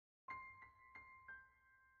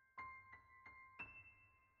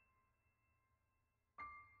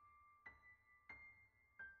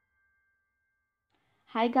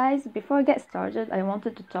Hi guys, before I get started, I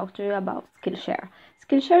wanted to talk to you about Skillshare.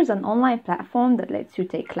 Skillshare is an online platform that lets you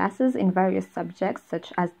take classes in various subjects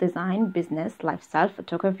such as design, business, lifestyle,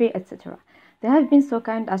 photography, etc. They have been so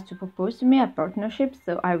kind as to propose to me a partnership,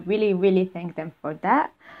 so I really thank them for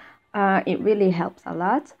that. It really helps a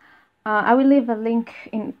lot. I will leave a link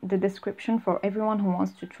in the description for everyone who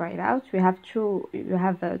wants to try it out. You have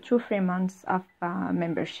two free months of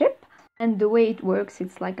membership. And the way it works,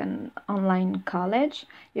 it's like an online college.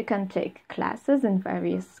 You can take classes in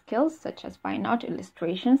various skills such as fine art,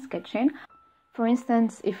 illustration, sketching. For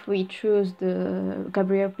instance, if we choose the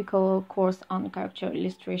Gabriel Piccolo course on character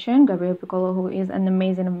illustration, Gabriel Piccolo, who is an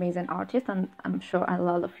amazing artist, and I'm sure a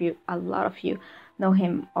lot of you know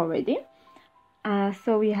him already.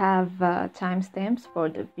 So we have timestamps for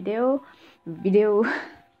the video.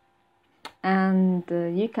 And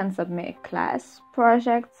you can submit class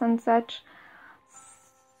projects and such.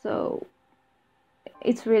 So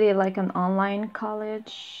it's really like an online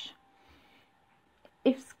college.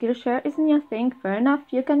 If Skillshare isn't your thing, fair enough,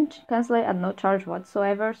 you can cancel it at no charge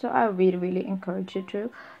whatsoever. So I really encourage you to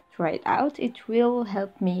try it out. It will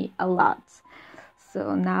help me a lot.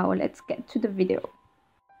 So now let's get to the video.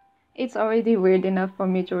 It's already weird enough for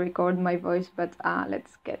me to record my voice, but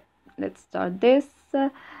let's start this.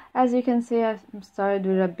 As you can see, I've started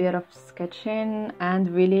with a bit of sketching,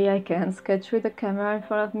 and really I can't sketch with the camera in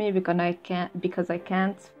front of me because I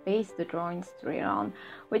can't face the drawing straight on,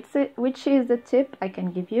 which is the tip I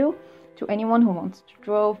can give you to anyone who wants to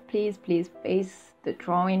draw. Please face the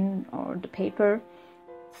drawing or the paper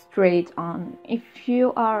straight on. If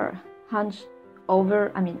you are hunched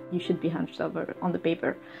over, I mean, you should be hunched over on the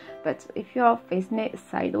paper, but if you're facing it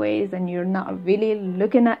sideways and you're not really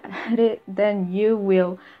looking at it, then you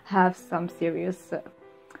will have some serious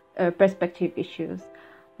perspective issues.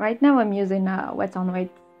 Right now I'm using a wet on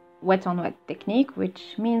wet technique,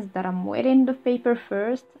 which means that I'm wetting the paper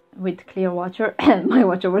first with clear water, and my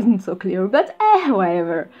water wasn't so clear, but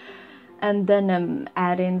whatever. And then I'm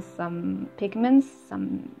adding some pigments,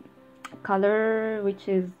 some color, which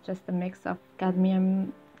is just a mix of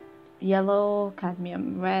cadmium yellow,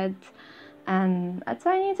 cadmium red, and a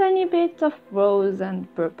tiny bit of rose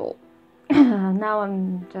and purple. Now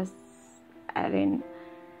I'm just adding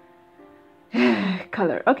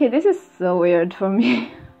color. Okay, this is so weird for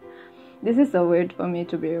me. This is so weird for me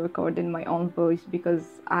to be recording my own voice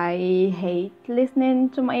because I hate listening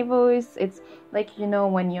to my voice. It's like, you know,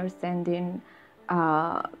 when you're sending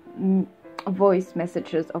voice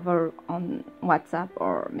messages over on WhatsApp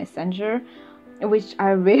or Messenger, which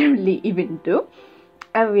I rarely even do.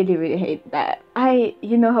 I really hate that.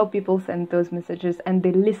 You know how people send those messages and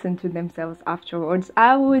they listen to themselves afterwards?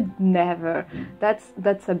 I would never.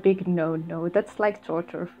 That's a big no. That's like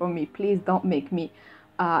torture for me. Please don't make me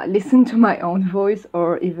listen to my own voice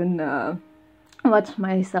or even watch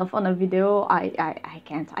myself on a video. I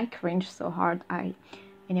can't. I cringe so hard.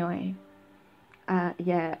 Anyway.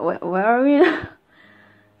 Yeah, where are we?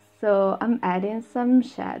 So I'm adding some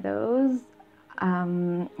shadows,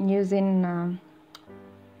 using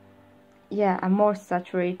a more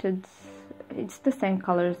saturated. It's the same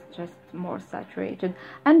colors, just more saturated.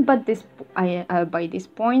 And by this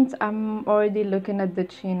point I'm already looking at the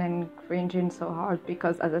chin and cringing so hard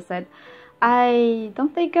because, as I said, I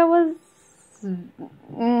don't think I was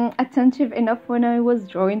attentive enough when I was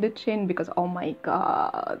drawing the chin, because oh my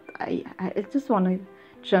god, I just want to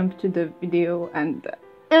jump to the video and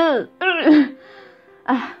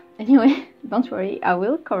anyway, don't worry, I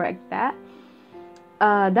will correct that.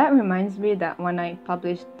 That reminds me that when I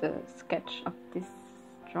published the sketch of this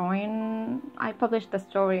drawing, I published a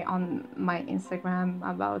story on my Instagram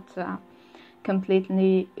about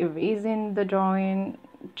completely erasing the drawing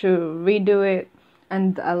to redo it,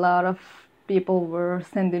 and a lot of people were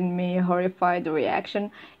sending me horrified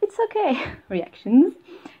reaction. It's okay, reactions.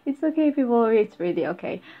 It's okay, people. It's really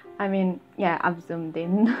okay. I mean, yeah, I've zoomed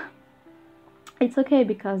in. It's okay,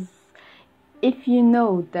 because if you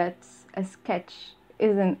know that a sketch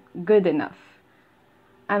isn't good enough,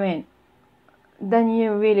 I mean, then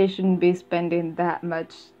you really shouldn't be spending that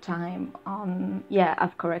much time on. Yeah,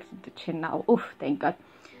 I've corrected the chin now. Oof, thank God.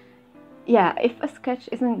 Yeah, if a sketch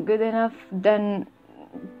isn't good enough, then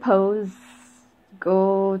pause,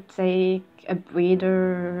 go take a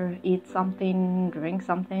breather, eat something, drink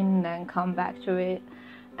something, then come back to it,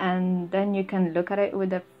 and then you can look at it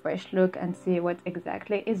with a fresh look and see what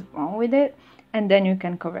exactly is wrong with it, and then you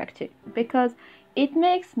can correct it, because it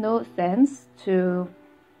makes no sense to...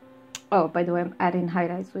 Oh, by the way, I'm adding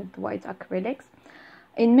highlights with white acrylics.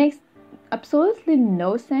 It makes absolutely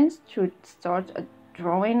no sense to start a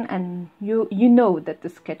drawing and you know that the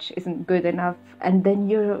sketch isn't good enough, and then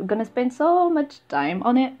you're gonna spend so much time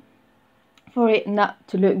on it for it not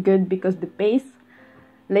to look good because the base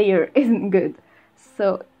layer isn't good.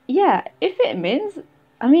 So yeah, if it means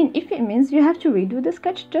you have to redo the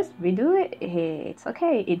sketch, just redo it. It's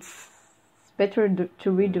okay. It's better to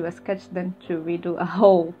redo a sketch than to redo a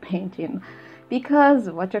whole painting, because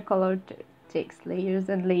watercolor takes layers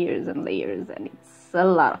and layers and layers, and it's a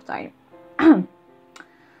lot of time.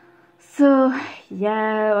 So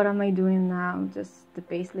yeah, what am I doing now? Just the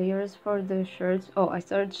base layers for the shirts. Oh, I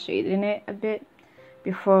started shading it a bit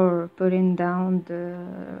before putting down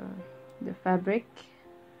the fabric.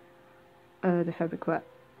 The fabric what?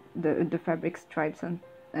 The fabric stripes and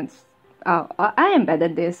oh, I am bad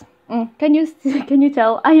at this. Can you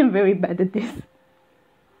tell? I am very bad at this.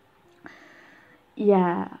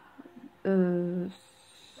 Yeah.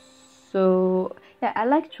 So yeah, I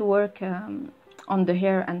like to work on the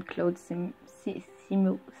hair and clothes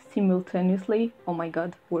simultaneously. Oh my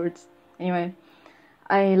god, words. Anyway,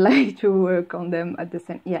 I like to work on them at the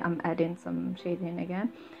same. Yeah, I'm adding some shading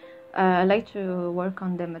again. I like to work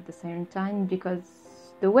on them at the same time, because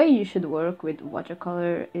the way you should work with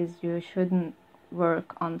watercolor is you shouldn't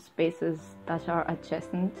work on spaces that are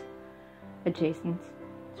adjacent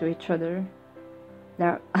to each other.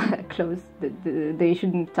 They're close. They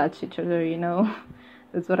shouldn't touch each other, you know.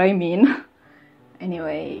 That's what I mean.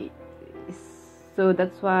 Anyway, so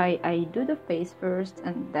that's why I do the face first,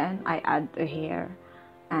 and then I add the hair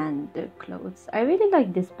and the clothes. I really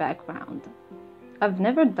like this background. I've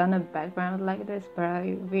never done a background like this, but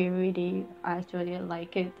I really actually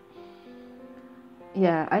like it.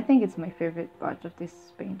 Yeah, I think it's my favorite part of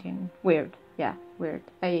this painting. Weird. Yeah, weird.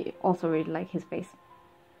 I also really like his face.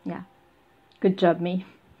 Yeah. Good job, me.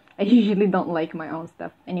 I usually don't like my own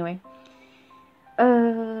stuff. Anyway.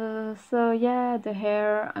 So yeah, the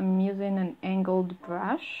hair, I'm using an angled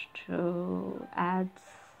brush to add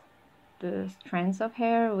the strands of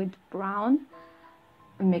hair with brown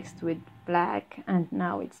mixed with black, and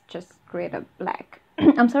now it's just straight up black.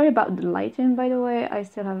 I'm sorry about the lighting, by the way. I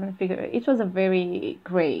still haven't figured it was a very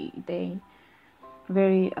gray day,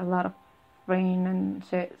 a lot of rain and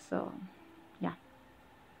shit, so yeah.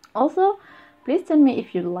 Also, please tell me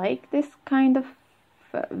if you like this kind of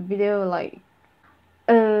video, like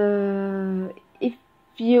if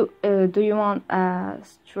you do you want a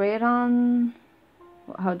straight on,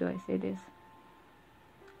 how do I say this?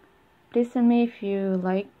 Please tell me if you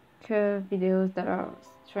like videos that are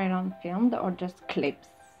straight on filmed or just clips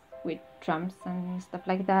with drums and stuff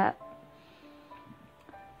like that.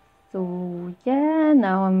 So yeah,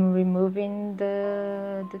 now I'm removing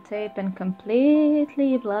the tape and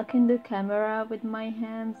completely blocking the camera with my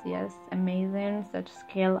hands. Yes, amazing, such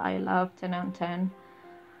skill. I love. 10 out of 10.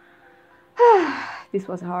 This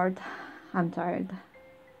was hard. I'm tired.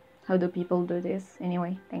 How do people do this?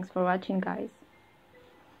 Anyway, thanks for watching, guys.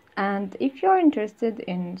 And if you're interested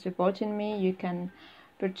in supporting me, you can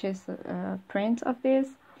purchase a print of this,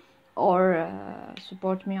 or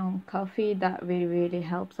support me on Ko-fi. That really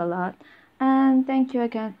helps a lot. And thank you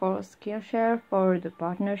again for Skillshare for the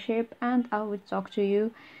partnership, and I will talk to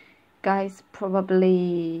you guys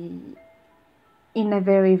probably in a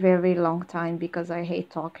very long time, because I hate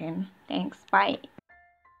talking. Thanks, bye.